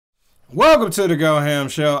Welcome to the Go Ham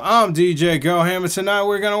Show. I'm DJ Go Ham, and tonight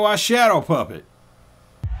we're gonna watch Shadow Puppet.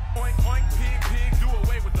 Oink, oink, pig, pig, do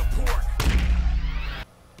away with the pork.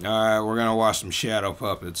 Alright, we're gonna watch some Shadow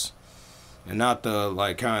Puppets. And not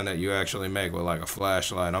the kind that you actually make with like a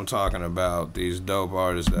flashlight. I'm talking about these dope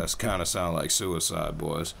artists that kind of sound like Suicide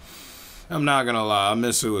Boys. I'm not gonna lie, I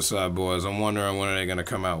miss Suicide Boys. I'm wondering when they're gonna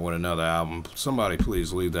come out with another album. Somebody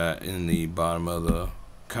please leave that in the bottom of the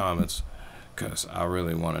comments, because I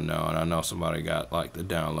really want to know, and I know somebody got like the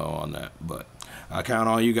down low on that, but I count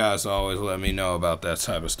on you guys to always let me know about that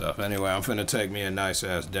type of stuff. Anyway, I'm finna take me a nice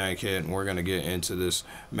ass dank hit, and we're gonna get into this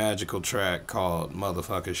magical track called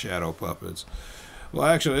motherfucking Shadow Puppets. Well,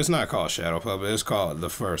 actually, it's not called Shadow Puppet, it's called The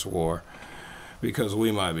First War, because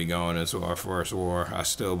we might be going into our first war. I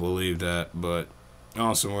still believe that, but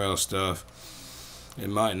on some real stuff, it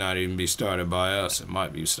might not even be started by us. It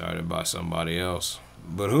might be started by somebody else.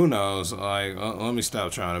 But who knows? Like, let me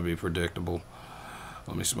stop trying to be predictable.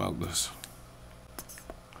 Let me smoke this.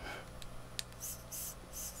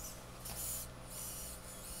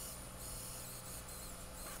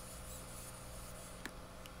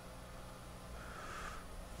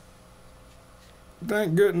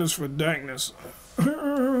 Thank goodness for dankness.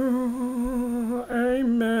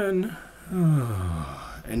 Amen.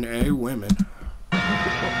 And a women. I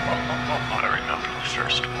remember the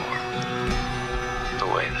first war. The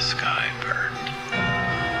way the sky burned.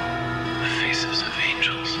 The faces of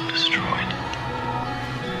angels destroyed.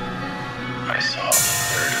 I saw the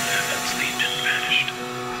third of heaven's legion vanished.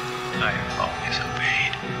 I have always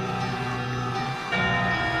obeyed.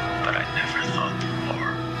 But I never thought the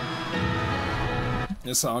war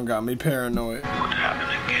This song got me paranoid. would happen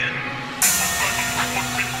again.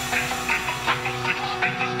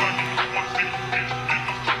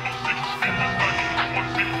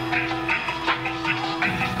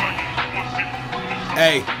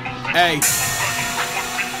 Hey, hey.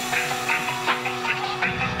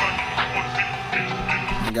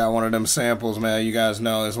 I got one of them samples, man. You guys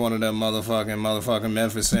know it's one of them motherfucking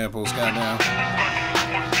Memphis samples. Goddamn.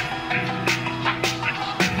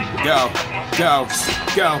 Go, go,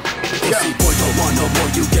 go, go. Pussy boy don't want no more,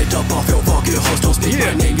 you get up off your fucking host. Don't speak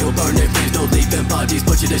my name, you'll burn it, please don't leave them bodies.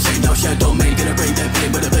 Put you to shame, now shadow man, gonna bring that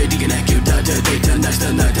pain with a blade to connect you. Die today, tonight's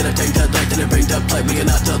the night that I take that light, then I bring that play, we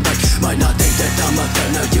cannot the light. Might not think that I'm a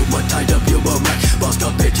threat, now you were tied up, you were right. Bossed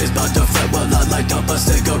up bitches, about to fret while I light up a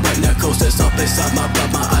cigarette. Narcosis up inside my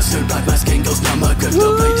blood, my eyes turn black, my skin goes numb. I grip the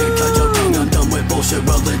blade and cut your tongue, I'm done with bullshit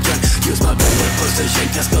religion. Use my brain with precision,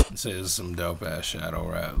 cast go. This is some dope ass shadow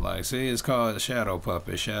rap. Like, see, it's called Shadow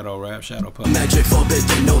Puppet, Shadow Rap, Shadow Puppet. Magic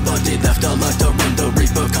forbidden, nobody left alive to run. The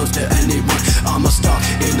reaper comes to anyone. I'm a star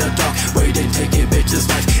in the dark, waiting, taking bitches'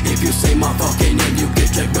 life. If you say my fucking name, you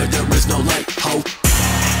get checked where there is no light. Ho.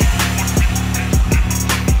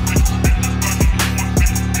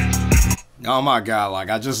 Oh my god, like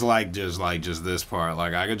I just this part.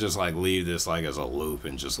 Like I could just like leave this like as a loop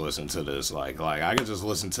and just listen to this. Like I could just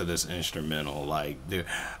listen to this instrumental. Like, dude,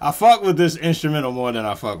 I fuck with this instrumental more than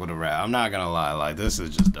I fuck with the rap. I'm not gonna lie, like this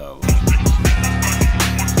is just dope.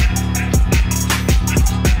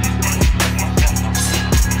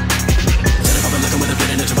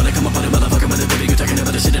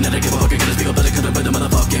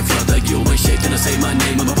 Say my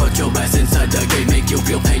name, I'ma put your ass inside the gate. Make you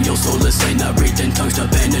feel pain, your soul is slain. I read in tongues to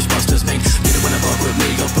banish monsters' pain. Get it when I fuck with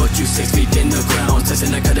me, I'll put you 6 feet in the ground. Sensing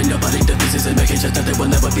I cutting your body to pieces and making sure that they will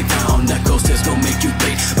never be found. That ghost is gonna make you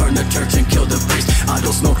bleed. Burn the church and kill the priest. I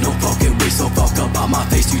don't smoke no fucking weed, so fuck up on my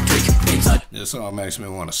face, you tweak. Inside. This all makes me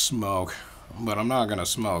want to smoke. But I'm not gonna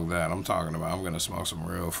smoke that. I'm talking about I'm gonna smoke some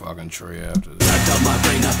real fucking tree after this. Back up my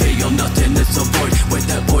brain, I feel nothing, it's a void. With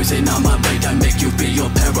that poison on my blade, I make you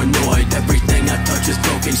feel paranoid. Everything I touch is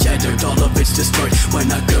broken, shattered, all of it's destroyed.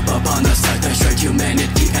 When I grip up on the side, I shred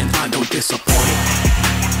humanity and I don't disappoint.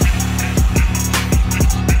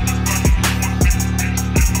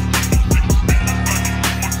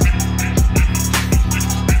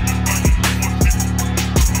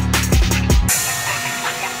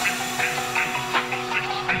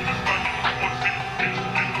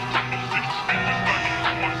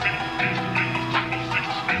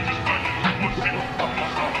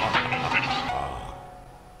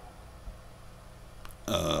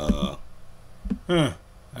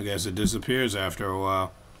 I guess it disappears after a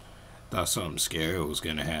while. Thought something scary was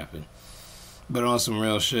gonna happen. But on some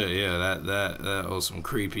real shit, yeah, that was some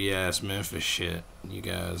creepy ass Memphis shit. You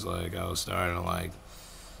guys, like, I was starting to like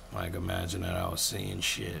imagine that I was seeing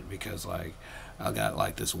shit, because like I got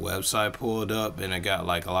like this website pulled up and it got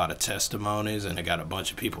like a lot of testimonies and it got a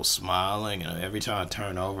bunch of people smiling, and every time I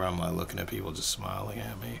turn over I'm like looking at people just smiling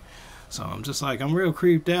at me. So I'm just like, I'm real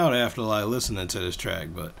creeped out after like listening to this track.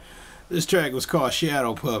 But this track was called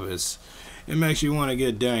Shadow Puppets. It makes you want to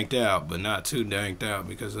get danked out, but not too danked out,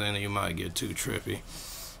 because then you might get too trippy.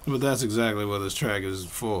 But that's exactly what this track is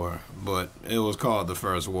for. But it was called The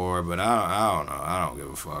First War, but I don't know. I don't give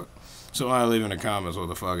a fuck. Somebody leave in the comments what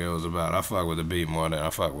the fuck it was about. I fuck with the beat more than I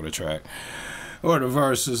fuck with the track. Or the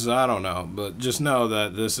verses, I don't know. But just know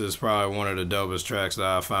that this is probably one of the dopest tracks that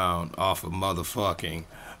I found off of motherfucking,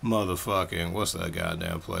 what's that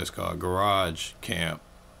goddamn place called? Garage Camp.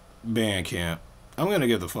 Bandcamp. I'm gonna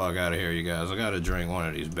get the fuck out of here, you guys. I gotta drink one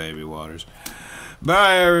of these baby waters.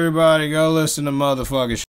 Bye, everybody. Go listen to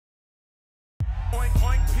motherfucking